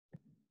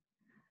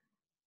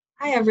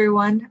Hi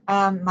everyone,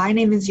 my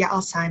name is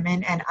Yael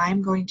Simon and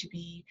I'm going to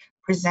be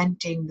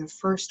presenting the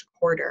first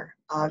quarter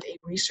of a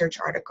research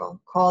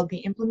article called The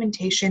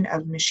Implementation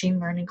of Machine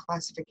Learning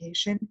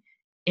Classification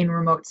in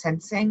Remote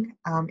Sensing.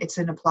 It's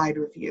an applied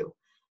review.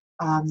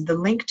 The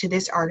link to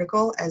this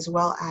article, as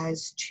well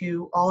as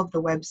to all of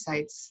the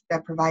websites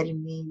that provided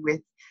me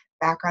with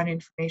background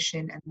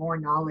information and more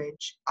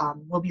knowledge,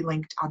 will be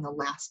linked on the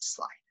last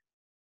slide.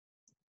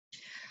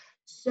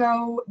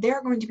 So there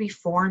are going to be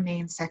four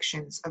main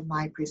sections of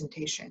my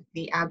presentation,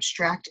 the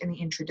abstract and the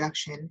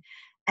introduction,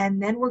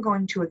 and then we're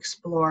going to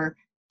explore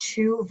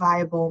two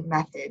viable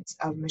methods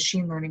of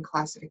machine learning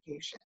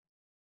classification,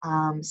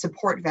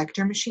 support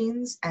vector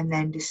machines and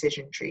then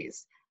decision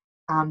trees.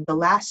 The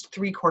last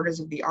three quarters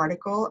of the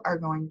article are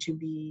going to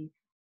be,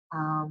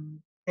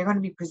 they're going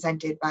to be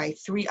presented by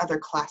three other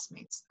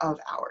classmates of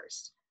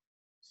ours.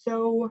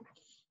 So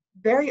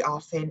very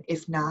often,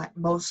 if not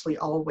mostly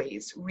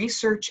always,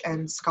 research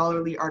and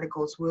scholarly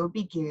articles will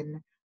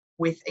begin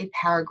with a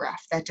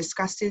paragraph that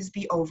discusses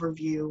the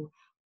overview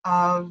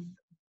of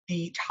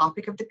the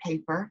topic of the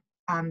paper.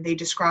 They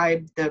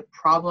describe the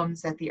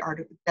problems that the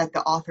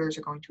authors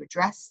are going to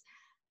address,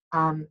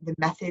 the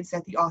methods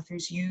that the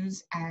authors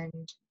use,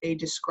 and they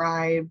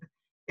describe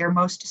their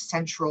most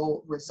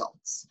central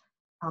results.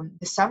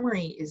 The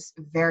summary is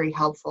very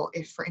helpful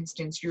if, for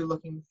instance, you're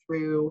looking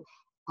through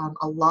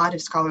a lot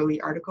of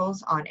scholarly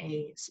articles on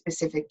a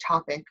specific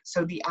topic.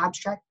 So the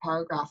abstract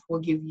paragraph will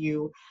give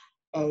you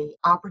an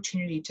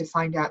opportunity to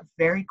find out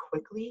very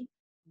quickly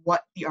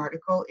what the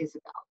article is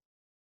about.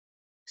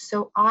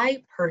 So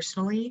I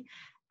personally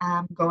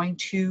am going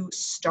to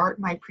start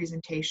my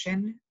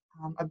presentation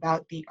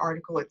about the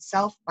article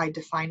itself by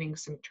defining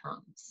some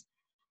terms,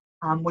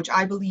 which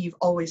I believe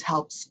always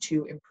helps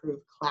to improve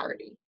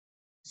clarity.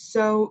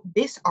 So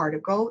this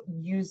article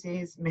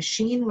uses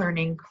machine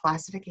learning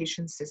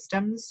classification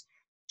systems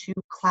to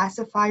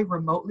classify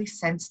remotely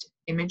sensed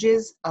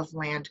images of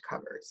land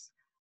covers.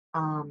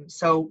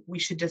 So we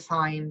should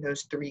define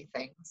those three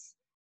things.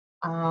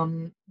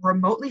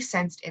 Remotely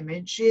sensed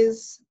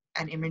images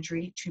and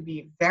imagery, to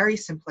be very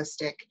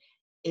simplistic,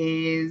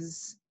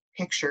 is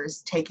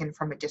pictures taken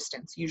from a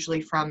distance,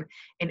 usually from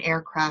an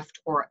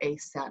aircraft or a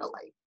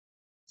satellite.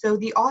 So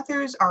the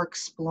authors are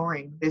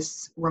exploring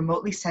this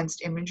remotely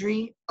sensed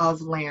imagery of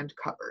land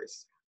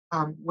covers,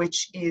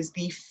 which is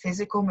the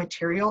physical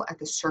material at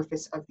the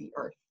surface of the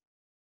Earth.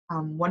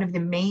 One of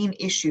the main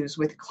issues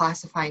with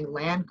classifying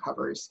land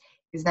covers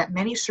is that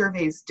many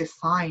surveys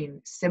define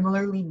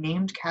similarly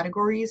named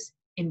categories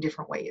in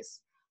different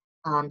ways.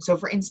 So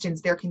for instance,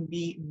 there can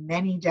be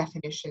many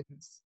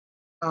definitions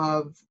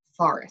of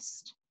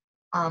forest.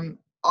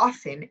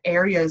 Often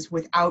areas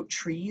without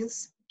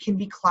trees can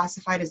be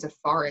classified as a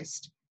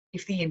forest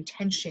if the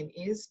intention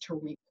is to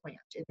replant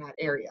in that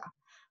area.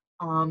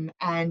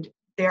 And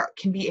there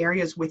can be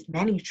areas with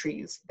many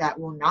trees that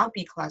will not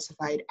be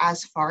classified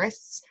as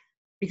forests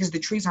because the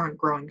trees aren't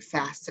growing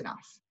fast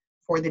enough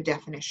for the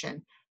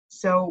definition.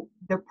 So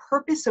the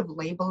purpose of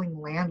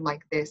labeling land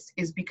like this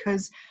is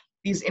because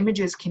these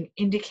images can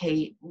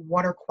indicate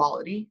water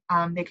quality.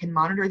 They can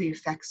monitor the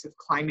effects of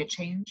climate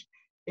change.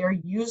 They're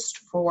used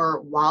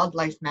for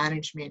wildlife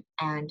management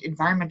and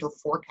environmental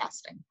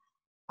forecasting.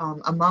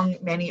 Among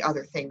many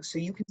other things. So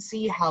you can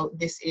see how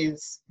this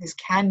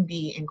can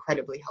be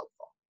incredibly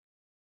helpful.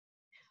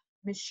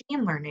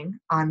 Machine learning,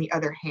 on the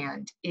other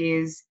hand,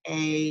 it's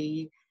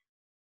an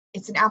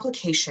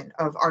application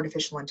of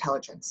artificial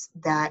intelligence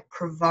that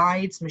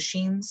provides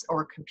machines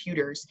or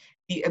computers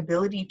the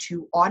ability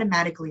to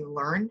automatically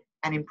learn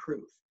and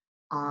improve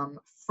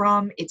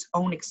from its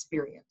own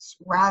experience,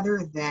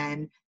 rather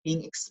than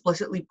being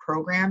explicitly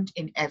programmed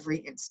in every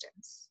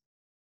instance.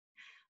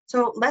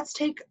 So let's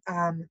take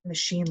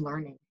machine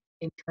learning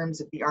in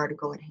terms of the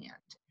article at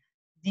hand.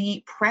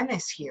 The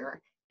premise here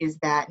is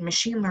that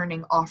machine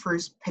learning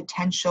offers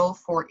potential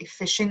for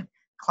efficient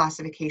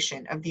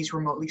classification of these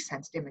remotely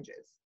sensed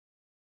images.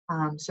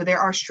 So there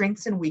are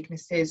strengths and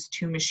weaknesses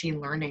to machine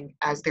learning,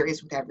 as there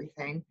is with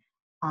everything.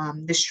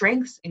 The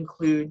strengths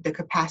include the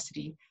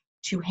capacity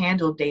to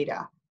handle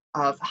data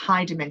of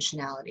high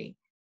dimensionality,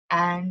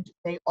 and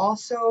they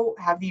also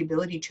have the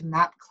ability to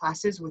map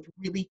classes with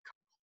really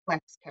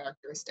complex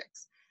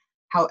characteristics.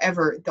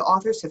 However, the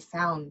authors have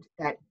found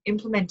that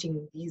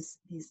implementing these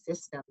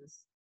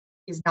systems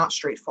is not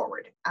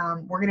straightforward.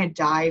 We're going to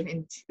dive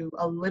into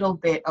a little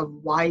bit of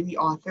why the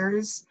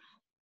authors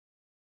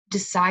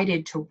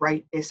decided to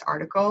write this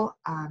article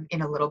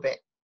in a little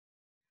bit.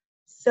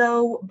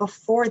 So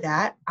before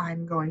that,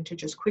 I'm going to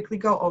just quickly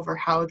go over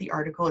how the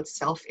article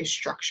itself is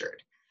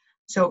structured.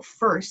 So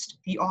first,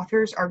 the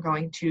authors are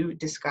going to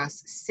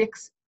discuss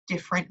 6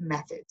 different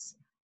methods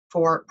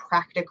for a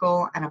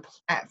practical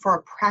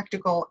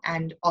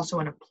and also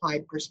an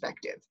applied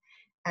perspective.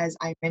 As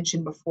I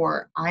mentioned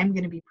before, I'm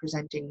going to be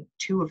presenting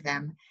 2 of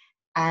them,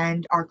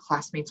 and our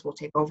classmates will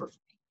take over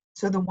from me.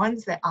 So the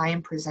ones that I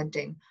am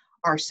presenting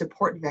are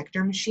support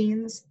vector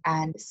machines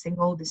and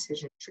single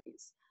decision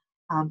trees.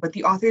 But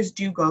the authors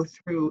do go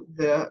through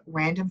the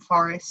random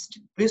forest,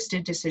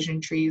 boosted decision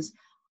trees,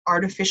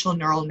 artificial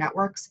neural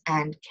networks,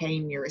 and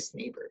k-nearest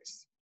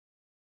neighbors.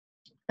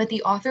 But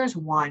the authors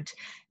want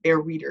their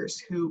readers,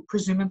 who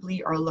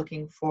presumably are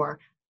looking for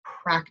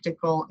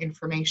practical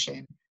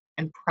information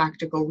and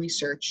practical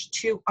research,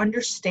 to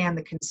understand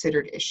the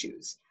considered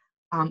issues,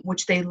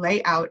 which they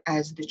lay out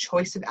as the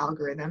choice of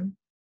algorithm,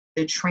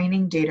 the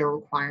training data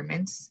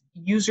requirements,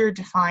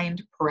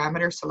 user-defined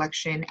parameter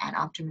selection and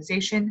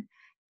optimization,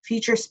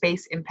 feature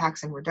space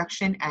impacts and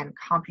reduction, and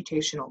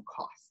computational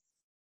costs.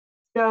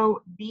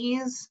 So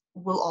these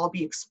will all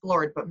be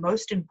explored, but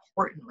most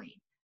importantly,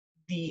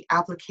 the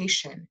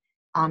application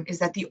is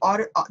that the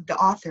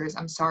authors,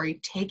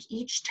 take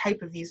each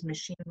type of these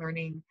machine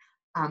learning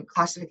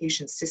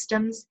classification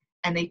systems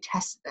and they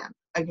test them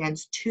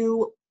against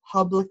two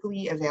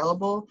publicly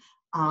available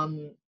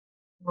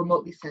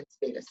remotely sensed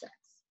data sets.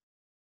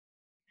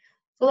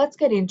 So let's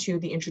get into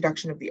the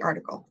introduction of the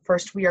article.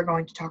 First, we are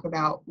going to talk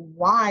about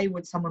why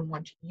would someone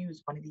want to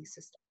use one of these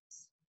systems.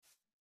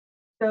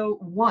 So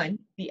one,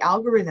 the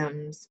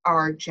algorithms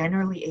are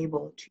generally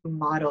able to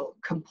model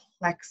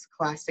complex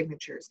class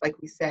signatures, like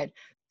we said,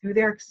 through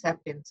their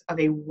acceptance of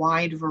a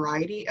wide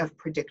variety of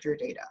predictor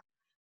data.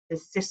 The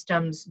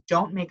systems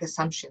don't make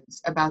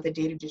assumptions about the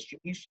data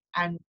distribution,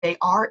 and they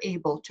are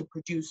able to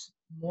produce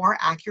more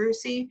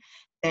accuracy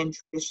than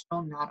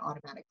traditional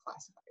non-automatic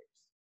classifiers.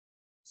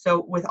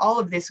 So with all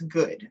of this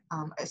good,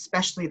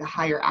 especially the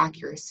higher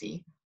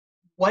accuracy,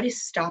 what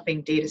is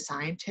stopping data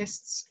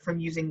scientists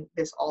from using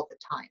this all the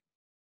time?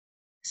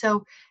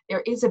 So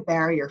there is a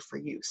barrier for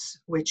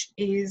use, which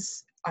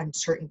is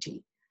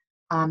uncertainty.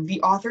 The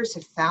authors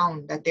have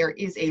found that there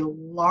is a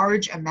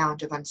large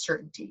amount of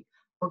uncertainty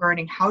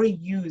regarding how to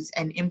use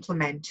and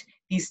implement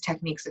these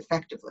techniques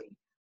effectively.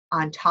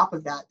 On top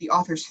of that, the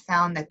authors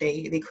found that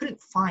they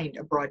couldn't find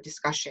a broad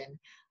discussion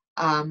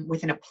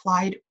with an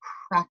applied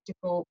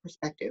practical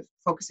perspective,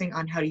 focusing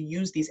on how to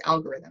use these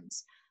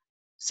algorithms.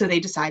 So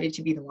they decided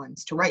to be the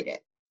ones to write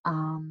it.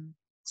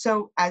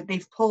 So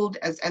they've pulled,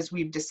 as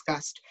we've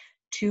discussed,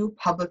 two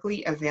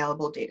publicly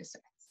available data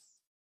sets.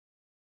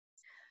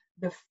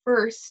 The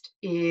first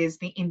is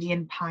the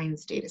Indian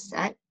Pines data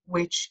set,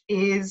 which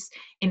is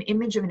an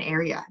image of an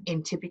area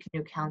in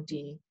Tippecanoe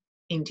County,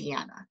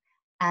 Indiana.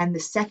 And the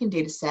second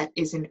data set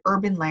is an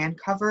urban land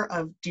cover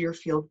of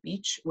Deerfield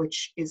Beach,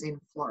 which is in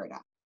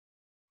Florida.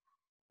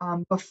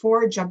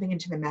 Before jumping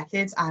into the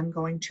methods, I'm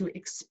going to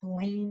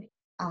explain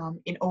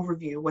in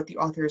overview what the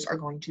authors are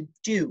going to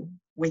do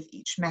with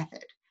each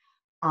method.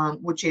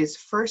 Which is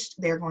first,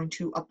 they're going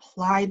to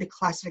apply the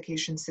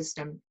classification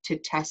system to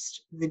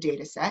test the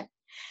data set,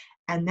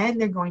 and then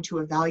they're going to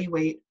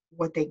evaluate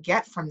what they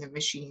get from the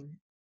machine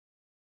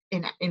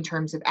in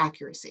terms of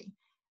accuracy,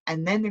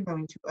 and then they're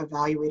going to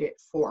evaluate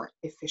it for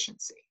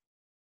efficiency.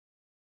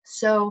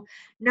 So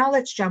now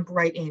let's jump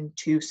right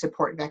into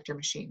support vector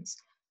machines,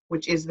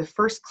 which is the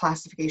first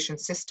classification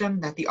system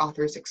that the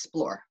authors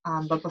explore.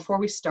 But before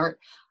we start,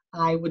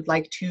 I would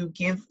like to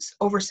give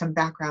over some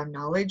background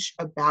knowledge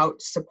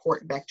about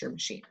support vector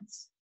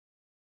machines.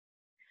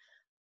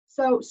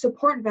 So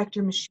support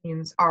vector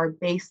machines are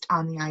based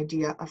on the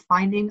idea of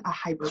finding a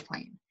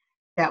hyperplane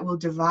that will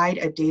divide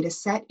a data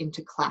set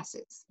into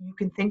classes. You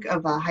can think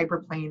of a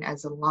hyperplane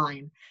as a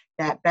line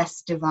that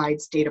best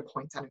divides data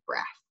points on a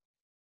graph.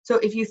 So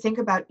if you think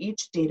about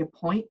each data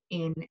point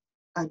in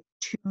a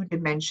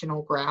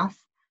two-dimensional graph,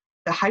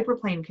 the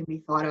hyperplane can be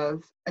thought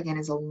of, again,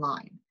 as a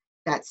line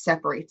that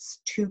separates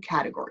two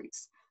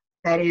categories.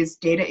 That is,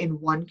 data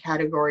in one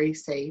category,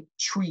 say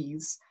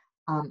trees,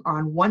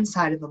 on one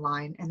side of the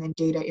line, and then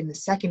data in the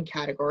second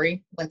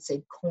category, let's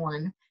say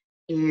corn,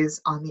 is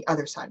on the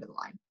other side of the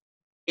line.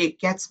 It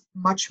gets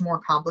much more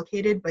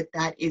complicated, but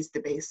that is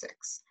the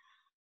basics.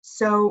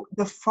 So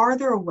the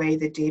farther away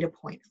the data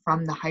point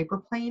from the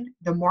hyperplane,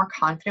 the more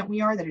confident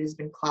we are that it has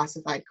been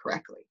classified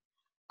correctly.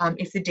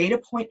 If the data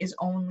point is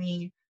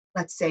only,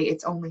 let's say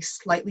it's only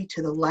slightly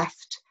to the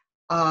left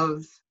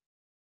of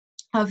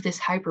this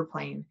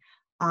hyperplane,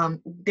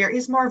 there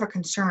is more of a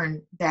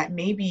concern that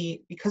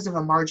maybe because of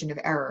a margin of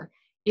error,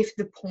 if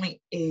the point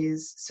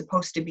is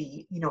supposed to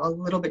be, a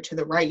little bit to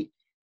the right,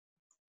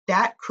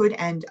 that could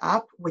end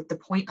up with the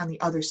point on the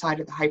other side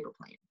of the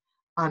hyperplane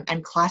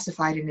and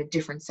classified in a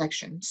different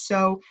section.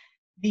 So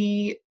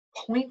the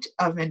point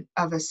of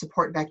a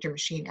support vector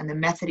machine and the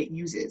method it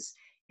uses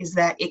is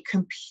that it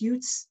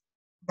computes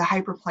the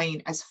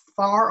hyperplane as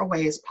far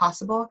away as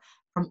possible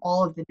from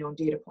all of the known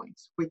data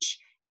points, which,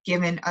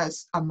 given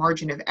us a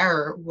margin of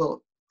error,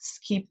 will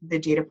keep the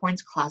data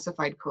points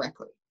classified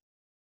correctly.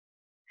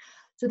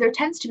 So there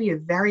tends to be a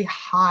very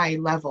high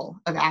level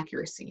of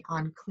accuracy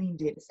on clean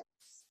data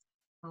sets.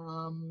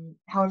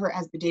 However,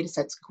 as the data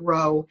sets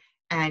grow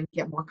and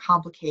get more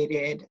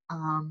complicated,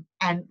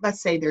 and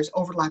let's say there's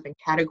overlapping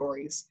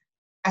categories,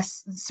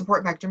 as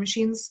support vector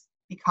machines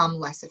become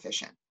less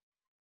efficient.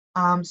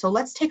 So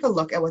let's take a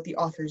look at what the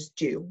authors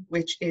do,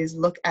 which is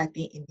look at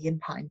the Indian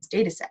Pines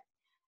dataset.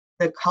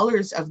 The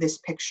colors of this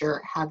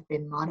picture have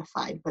been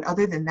modified, but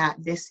other than that,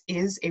 this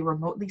is a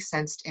remotely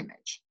sensed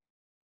image.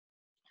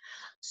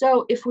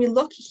 So if we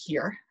look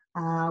here,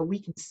 we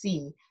can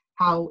see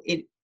how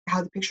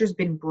how the picture's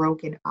been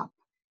broken up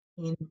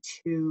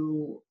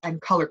into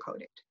and color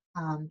coded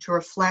to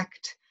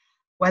reflect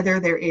whether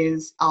there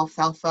is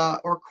alfalfa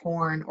or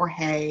corn or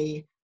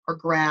hay or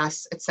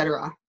grass,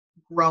 etc.,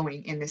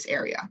 growing in this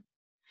area.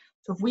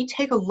 So if we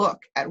take a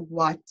look at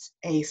what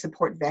a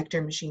support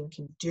vector machine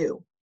can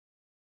do,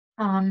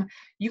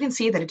 you can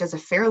see that it does a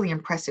fairly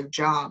impressive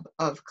job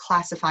of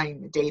classifying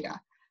the data.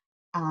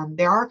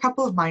 There are a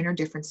couple of minor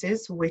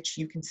differences, which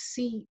you can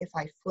see if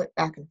I flip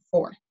back and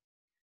forth.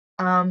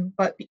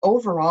 But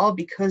overall,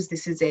 because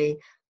this is a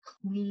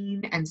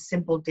clean and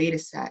simple data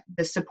set,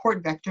 the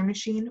support vector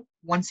machine,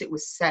 once it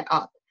was set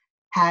up,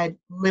 had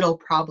little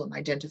problem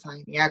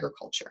identifying the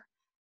agriculture.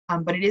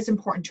 But it is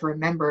important to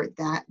remember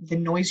that the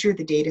noisier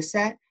the data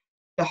set,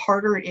 the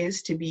harder it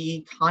is to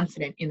be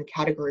confident in the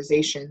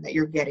categorization that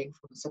you're getting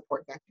from a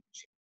support vector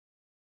machine.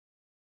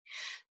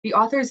 The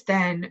authors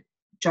then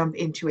jump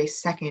into a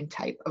second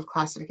type of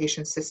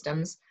classification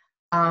systems,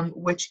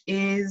 which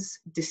is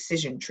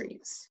decision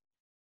trees.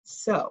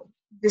 So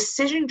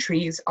decision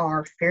trees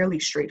are fairly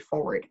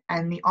straightforward,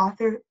 and the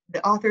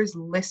authors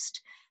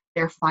list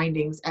their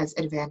findings as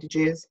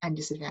advantages and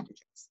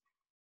disadvantages.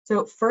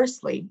 So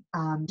firstly,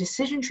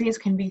 decision trees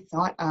can be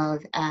thought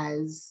of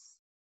as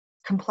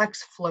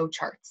complex flow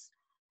charts.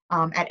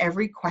 At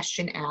every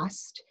question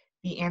asked,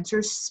 the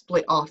answers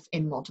split off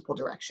in multiple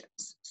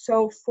directions.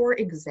 So for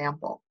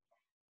example,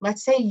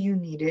 let's say you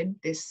needed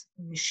this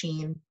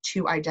machine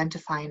to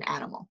identify an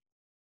animal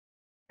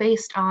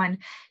based on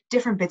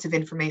different bits of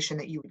information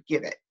that you would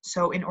give it.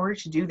 So in order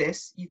to do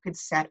this, you could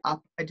set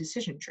up a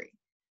decision tree.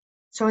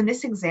 So in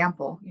this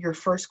example, your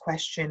first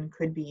question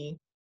could be,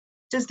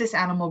 does this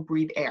animal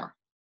breathe air?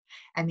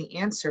 And the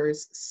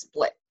answers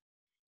split.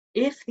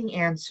 If the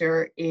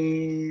answer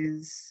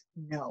is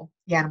no,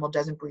 the animal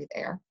doesn't breathe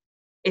air,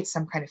 it's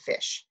some kind of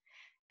fish.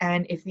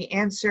 And if the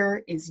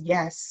answer is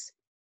yes,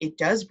 it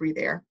does breathe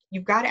air,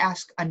 you've got to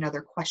ask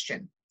another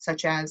question,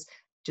 such as,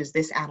 does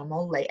this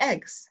animal lay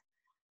eggs?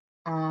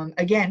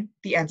 Again,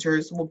 the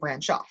answers will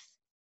branch off.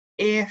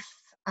 If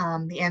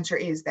the answer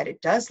is that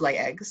it does lay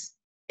eggs,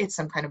 it's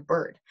some kind of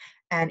bird.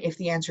 And if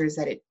the answer is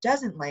that it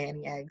doesn't lay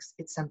any eggs,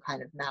 it's some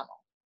kind of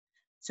mammal.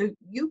 So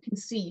you can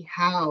see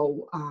how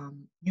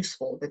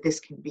useful that this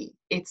can be.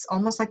 It's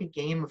almost like a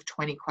game of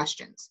 20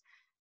 questions.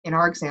 In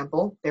our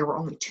example, there were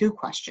only 2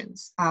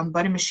 questions,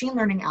 but a machine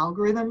learning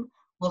algorithm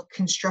will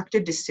construct a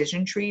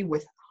decision tree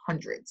with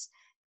hundreds.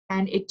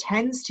 And it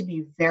tends to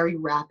be very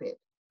rapid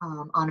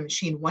on a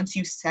machine once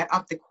you set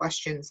up the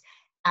questions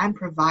and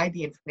provide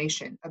the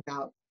information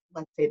about,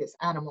 let's say, this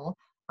animal,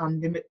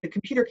 the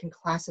computer can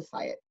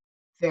classify it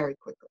very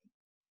quickly.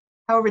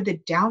 However, the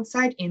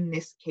downside in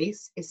this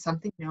case is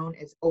something known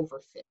as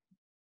overfitting.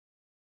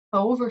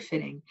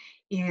 Overfitting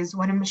is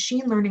when a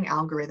machine learning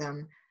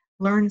algorithm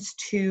learns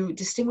to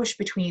distinguish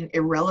between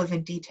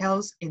irrelevant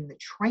details in the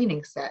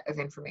training set of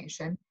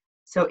information,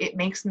 so it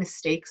makes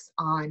mistakes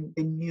on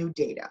the new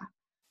data.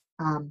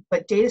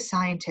 But data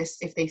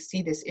scientists, if they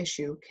see this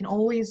issue, can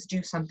always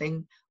do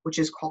something which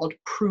is called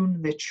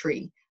prune the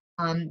tree.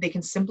 They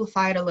can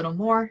simplify it a little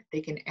more,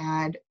 they can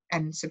add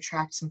and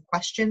subtract some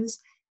questions,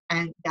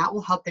 and that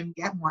will help them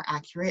get more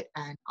accurate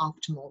and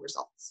optimal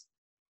results.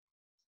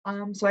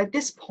 So at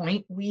this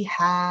point, we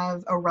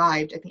have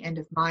arrived at the end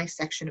of my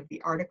section of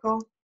the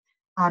article,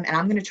 and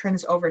I'm going to turn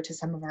this over to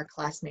some of our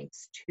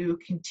classmates to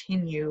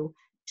continue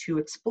to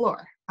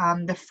explore.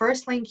 The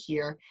first link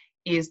here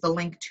is the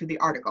link to the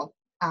article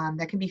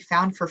that can be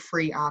found for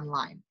free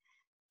online.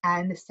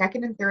 And the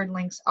second and third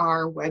links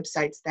are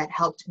websites that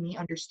helped me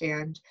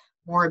understand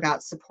more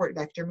about support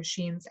vector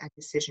machines and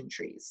decision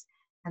trees.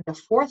 And the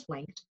fourth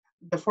link,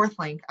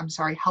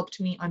 helped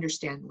me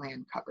understand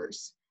land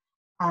covers.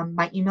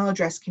 My email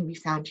address can be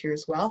found here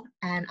as well,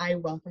 and I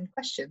welcome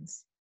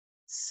questions.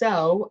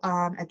 So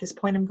at this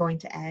point, I'm going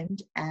to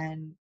end,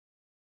 and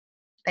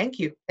thank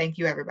you. Thank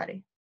you, everybody.